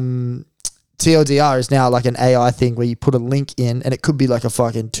TLDR is now like an AI thing where you put a link in and it could be like a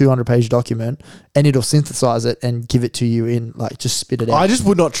fucking 200-page document and it'll synthesize it and give it to you in like just spit it out. I just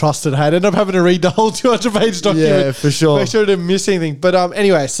would not trust it. I'd end up having to read the whole 200-page document. Yeah, for sure. Make sure I didn't miss anything. But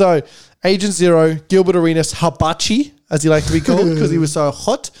anyway, so Agent Zero, Gilbert Arenas Habachi, as he liked to be called because he was so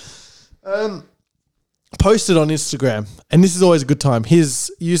hot, posted on Instagram. And this is always a good time.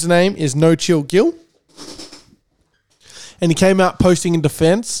 His username is NoChillGil. And he came out posting in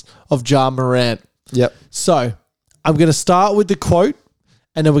defense of Ja Morant. Yep. So I'm going to start with the quote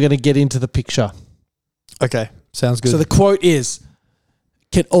and then we're going to get into the picture. Okay. Sounds good. So the quote is,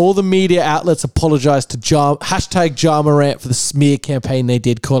 can all the media outlets apologize to Ja Morant for the smear campaign they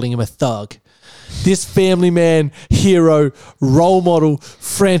did calling him a thug? This family man, hero, role model,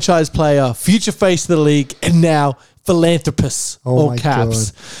 franchise player, future face of the league, and now philanthropist, all my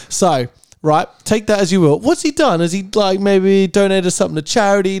caps. So, right, take that as you will. What's he done? Has he like maybe donated something to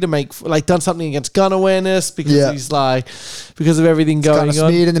charity to make like done something against gun awareness because he's like because of everything going kind of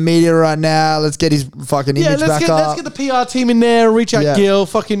on? smeared in the media right now. Let's get his fucking image back up. Let's get the PR team in there. Reach out, Yeah. Gil.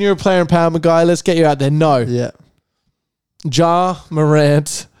 Fucking, you're a player empowerment guy. Let's get you out there. No, Yeah. Ja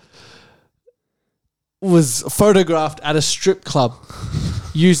Morant was photographed at a strip club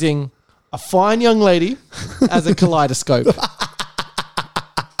using a fine young lady as a kaleidoscope.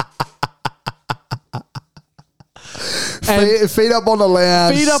 Feet up on the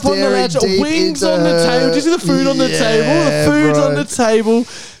lounge. Feet up on the staring lounge, deep wings into on the her- table. Do you see the food on the Yeah, table? The food's bro. on the table.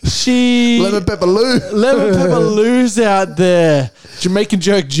 She Lemon pepper Lou. Lemon Pepper Lou's out there. Jamaican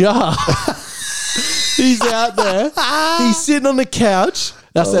Jerk Jar. He's out there. He's sitting on the couch.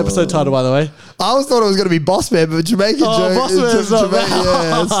 That's the episode title, by the way. I always thought it was going to be Boss Man, but Jamaican Oh, joke. Boss Man is not bad.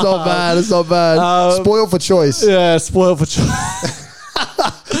 Yeah, it's not bad. It's not bad. Spoiled for choice. Yeah, spoiled for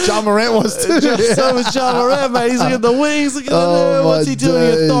choice. Ja Morant was too. So was Ja Morant, mate. He's looking at the wings, look at the Oh, what's my he doing?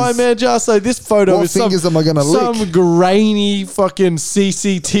 Your days. thigh, man. Just so this photo What is some, fingers am I gonna lick? some grainy fucking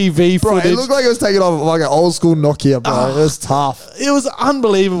CCTV Bro, footage. it looked like it was taken off like an old school Nokia, bro. It was tough. It was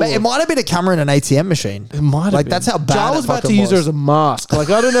unbelievable. But it might have been a camera in an ATM machine. It might have Like, been. that's how bad Ja it was about to fucking use her was. as a mask. Like,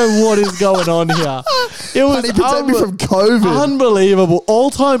 I don't know what is going on here. It was Honey, protect me from COVID. unbelievable.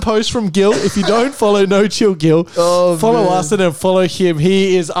 All-time post from Gil. If you don't follow No Chill Gil, Oh, follow man. us and then follow him.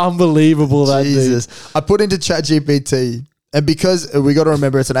 He is unbelievable, that Jesus. I put into ChatGPT, and because we got to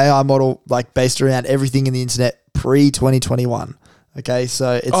remember it's an AI model like based around everything in the internet pre-2021. Okay,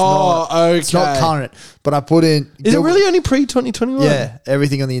 so it's it's not okay. current. But I put in. dude. Is it really only pre-2021? Yeah,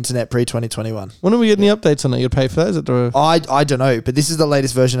 everything on the internet pre-2021. When are we getting the updates on that? You got to pay for that? Is it the... I don't know, but this is the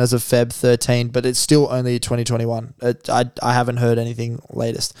latest version as of Feb 13, but it's still only 2021. I haven't heard anything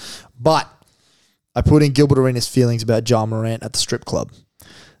latest. But I put in Gilbert Arenas' feelings about Ja Morant at the strip club.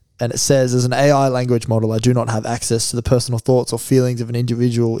 And it says, as an AI language model, I do not have access to the personal thoughts or feelings of an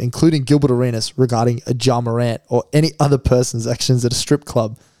individual, including Gilbert Arenas, regarding a Ja Morant or any other person's actions at a strip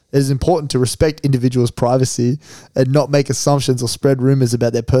club. It is important to respect individuals' privacy and not make assumptions or spread rumors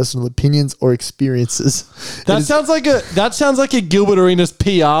about their personal opinions or experiences. That sounds like a Gilbert Arenas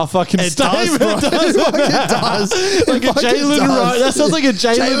PR fucking statement. bro. It fucking does. Like It a fucking Jalen does. Rose. That sounds like a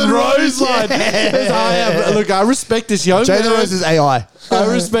Jalen Rose line. yeah. Look, I respect this young Jalen man. Rose is AI.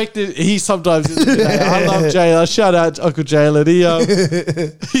 I respect it. He sometimes is. I love Jalen. Shout out to Uncle Jalen.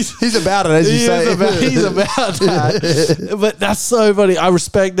 He's about it, as you say. He's about that. But that's so funny. I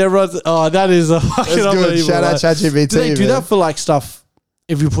respect everyone's. Oh, that is a fucking That's good. unbelievable. Shout out ChatGPT. Do they do man. that for like stuff?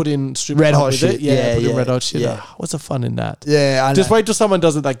 If you put in strip Red club hot with shit. it? Yeah, put in Yeah, red hot shit. yeah. Ah, what's the fun in that? Yeah, I know. Just wait till someone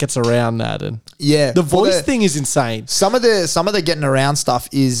does it that gets around that, and Yeah. the Well, voice the- thing is insane. Some of the getting around stuff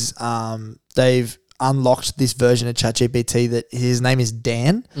is they've unlocked this version of ChatGPT that his name is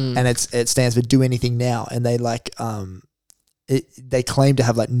Dan, and it stands for Do Anything Now, and they they claim to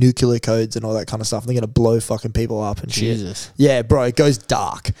have like nuclear codes and all that kind of stuff. And they're gonna blow fucking people up and shit. Jesus. Yeah, bro, it goes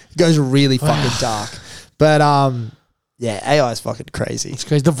dark. It goes really fucking dark. But yeah, AI is fucking crazy. It's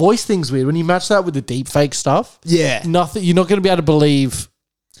crazy. The voice thing's weird when you match that with the deep fake stuff. Yeah. Nothing. You're not going to be able to believe.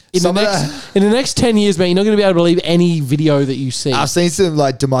 In Some of the next 10 years, man, you're not going to be able to believe any video that you see. I've seen some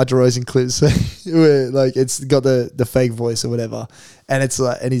like DeMar DeRozan clips where like it's got the fake voice or whatever, and it's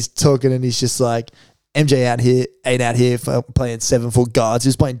like, and he's talking and he's just like, MJ ain't out here for playing 7-foot guards.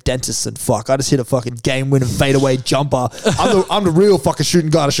 He's playing dentists and fuck. I just hit a fucking game winning fadeaway jumper. I'm the real fucking shooting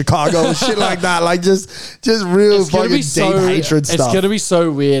guard of Chicago and shit like that. Like just real It's gonna fucking be so, deep hatred stuff. It's going to be so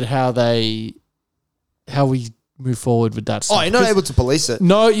weird how we move forward with that stuff. Oh, you're not 'Cause- able to police it.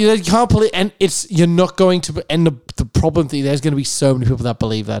 No, you can't believe, and you're not going to. And the problem thing, there's going to be so many people that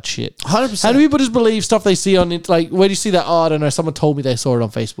believe that shit. 100%. How do people just believe stuff they see on it? Like, where do you see that? Oh, I don't know. Someone told me they saw it on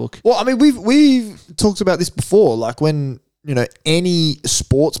Facebook. Well, I mean, we've talked about this before. Like when, you know, any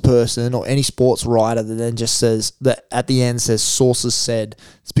sports person or any sports writer that then just says that at the end says sources said,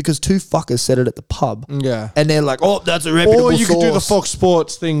 it's because two fuckers said it at the pub. Yeah. And they're like, oh, that's a reputable Or you could do the source. Fox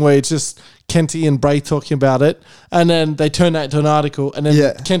Sports thing where it's just Kenty and Braith talking about it, and then they turn that into an article, and then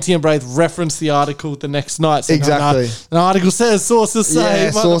Yeah. Kenty and Braith reference the article the next night. saying, Exactly. An article says, sources say,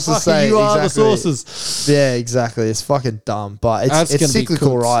 Yeah, sources motherfucker, say, you are the exactly. sources. Yeah, exactly. It's fucking dumb, but That's it's gonna be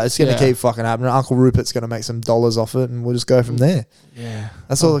cyclical, cooked. right? It's going to Yeah. keep fucking happening. Uncle Rupert's going to make some dollars off it, and we'll just go from there. Yeah.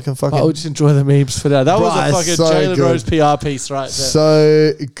 That's all I can fucking. I would just enjoy the memes for that. That was Bruh, a fucking so Jalen good. Rose PR piece right there.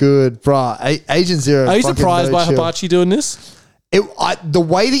 So good, bruh. Agent Zero. Are you fucking surprised no by chill. Hibachi doing this? The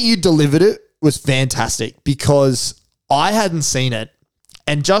way that you delivered it was fantastic because I hadn't seen it.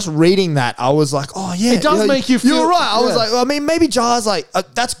 And just reading that, I was like, oh, yeah. It does make you feel- You're right. I was yeah. like, I mean, maybe Jar's like,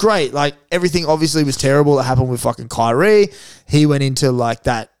 that's great. Like, everything obviously was terrible that happened with fucking Kyrie. He went into like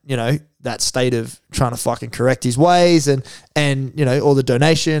that, you know, that state of trying to fucking correct his ways and you know, all the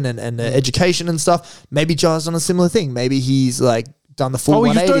donation and the education and stuff. Maybe Jar's on a similar thing. Maybe he's like, done the full Oh, he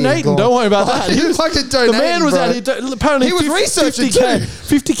was 180 and donating. gone- Don't worry about Oh, that. He was fucking donating, The man was bro. out here. Apparently, He was researching 50K, too.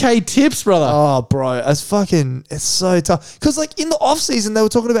 50K tips, brother. Oh, bro, it's so tough. Because, like, in the off-season, they were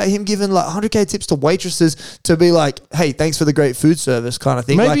talking about him giving, like, 100K tips to waitresses to be like, hey, thanks for the great food service kind of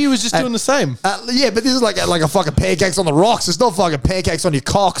thing. Maybe Like, he was just doing the same. yeah, but this is like a fucking pancakes on the rocks. It's not fucking pancakes on your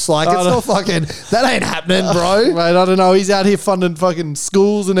cocks. Like, it's not fucking... That ain't happening, bro. Right, I don't know. He's out here funding fucking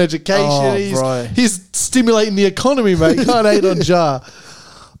schools and education. Oh, bro. He's stimulating the economy, mate. Can't hate on Jar.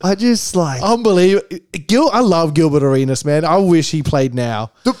 I just like. Unbelievable. I love Gilbert Arenas, man. I wish he played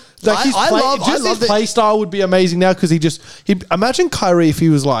now. His play style would be amazing now because imagine Kyrie if he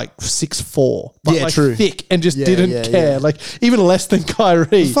was like 6'4", but Yeah, like true. thick and just didn't care. yeah. Like even less than Kyrie.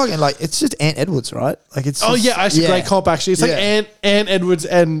 It's fucking like it's just Ant Edwards, right? Like it's. Oh just, yeah, actually great comp. Actually, it's like Yeah. Ant Edwards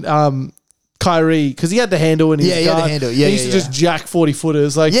and Kyrie because he had the handle and Yeah, he had the handle. Yeah, he used to yeah. just jack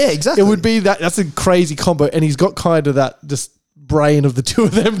 40-footers. Like Yeah, exactly. It would be that. That's a crazy combo, and he's got kind of that just brain of the two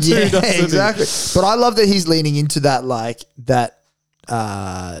of them too. Yeah, doesn't he? exactly. But I love that he's leaning into that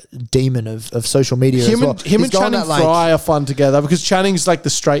demon of social media as well. Him and Channing Frye are fun together because Channing's like the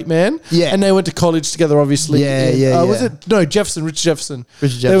straight man. Yeah. And they went to college together, obviously. Yeah. Was it? No, Richard Jefferson.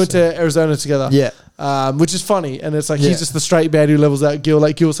 They went to Arizona together. Yeah. Which is funny. And it's like he's just the straight man who levels out Gil.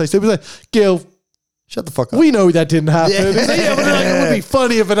 Like Gil will say, so he's like, Gil, Shut the fuck up. we know that didn't happen. Yeah. It's like, but like, it would be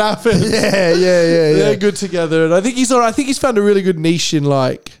funny if it happened. yeah. They're good together. And I think he's all right. I think he's found a really good niche in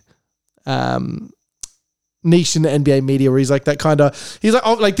niche in the NBA media where he's like that kind of, he's like,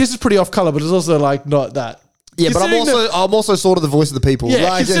 oh, like this is pretty off color, but it's also like not that. Yeah, but I'm also sort of the voice of the people. Yeah,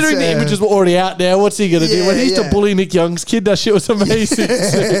 like, considering the images were already out there, what's he going to do? When he used to bully Nick Young's kid, that shit was amazing.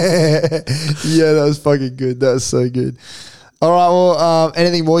 Yeah, that was fucking good. That was so good. All right, well,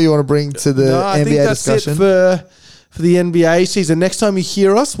 anything more you want to bring to the NBA I think that's discussion? it for the NBA season. Next time you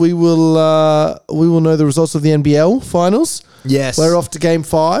hear us, we will know the results of the NBL finals. Yes. We're off to Game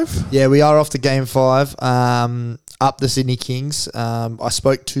 5. Yeah, we are off to Game 5. Up the Sydney Kings. I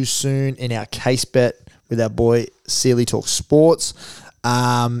spoke too soon in our case bet with our boy Sealy Talk Sports.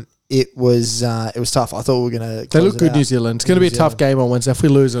 It was tough. I thought we were going to. They look good, New Zealand. It's going to be a tough game on Wednesday. If we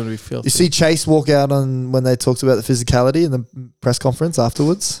lose, it'll be filthy. You see Chase walk out on when they talked about the physicality in the press conference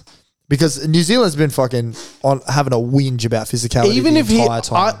afterwards? Because New Zealand's been fucking on having a whinge about physicality even the if entire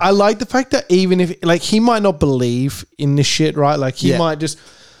time. I like the fact that even if like he might not believe in this shit, right? Like he might just,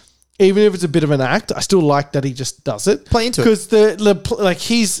 even if it's a bit of an act, I still like that he just does it. Play into it. Because like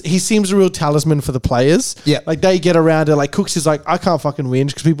he seems a real talisman for the players. Yeah. Like they get around it. Like Cooks is like, I can't fucking whinge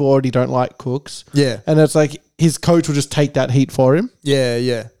because people already don't like Cooks. Yeah. And it's like his coach will just take that heat for him.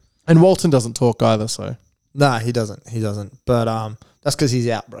 Yeah. And Walton doesn't talk either, so. Nah, he doesn't. But that's because he's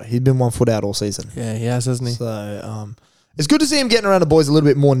out, bro. He's been 1 foot out all season. Yeah, he has, hasn't he? So it's good to see him getting around the boys a little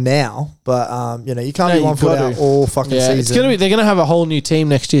bit more now. But you can't be 1 foot out all fucking season. It's gonna be. They're gonna have a whole new team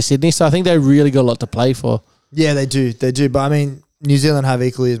next year, Sydney. So I think they really got a lot to play for. Yeah, they do. But I mean, New Zealand have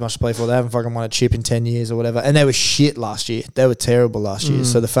equally as much to play for. They haven't fucking won a chip in 10 years or whatever. And they were shit last year. They were terrible last year.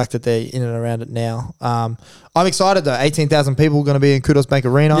 So the fact that they're in and around it now. I'm excited though. 18,000 people are going to be in Kudos Bank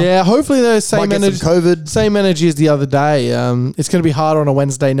Arena. Yeah, hopefully the same Might get energy. some COVID. Same energy as the other day. It's going to be harder on a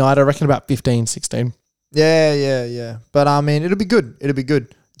Wednesday night. I reckon about 15, 16. Yeah. But I mean, it'll be good.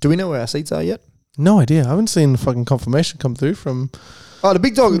 Do we know where our seats are yet? No idea. I haven't seen the fucking confirmation come through from. Oh, the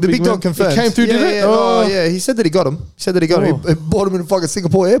big dog. The big man. dog confirmed. It came through, yeah, did it? Yeah. Oh. Yeah. He said that he got him. He bought him in fucking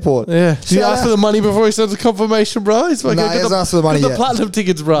Singapore airport. Yeah. Did he Shout ask out. for the money before he sends the confirmation, bro? He's fucking Nah, he hasn't asked for the money get yet. the platinum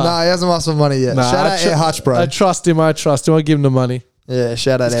tickets, bro. Nah, he hasn't asked for money yet. Nah, Shout out Air Hutch, bro. I trust him. I give him the money. Yeah,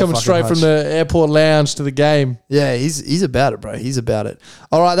 shout out He's Air coming fucking straight Hutch. from the airport lounge to the game. Yeah, he's about it, bro. He's about it.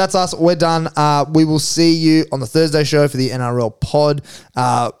 All right, that's us. We're done. We will see you on the Thursday show for the NRL pod.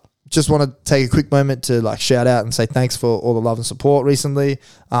 Just want to take a quick moment to shout out and say thanks for all the love and support recently,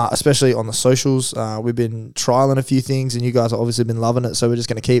 especially on the socials. We've been trialing a few things and you guys have obviously been loving it. So we're just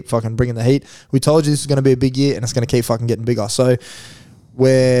going to keep fucking bringing the heat. We told you this was going to be a big year and it's going to keep fucking getting bigger. So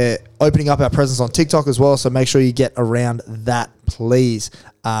we're opening up our presence on TikTok as well. So make sure you get around that, please.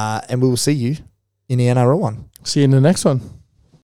 And we will see you in the NRL one. See you in the next one.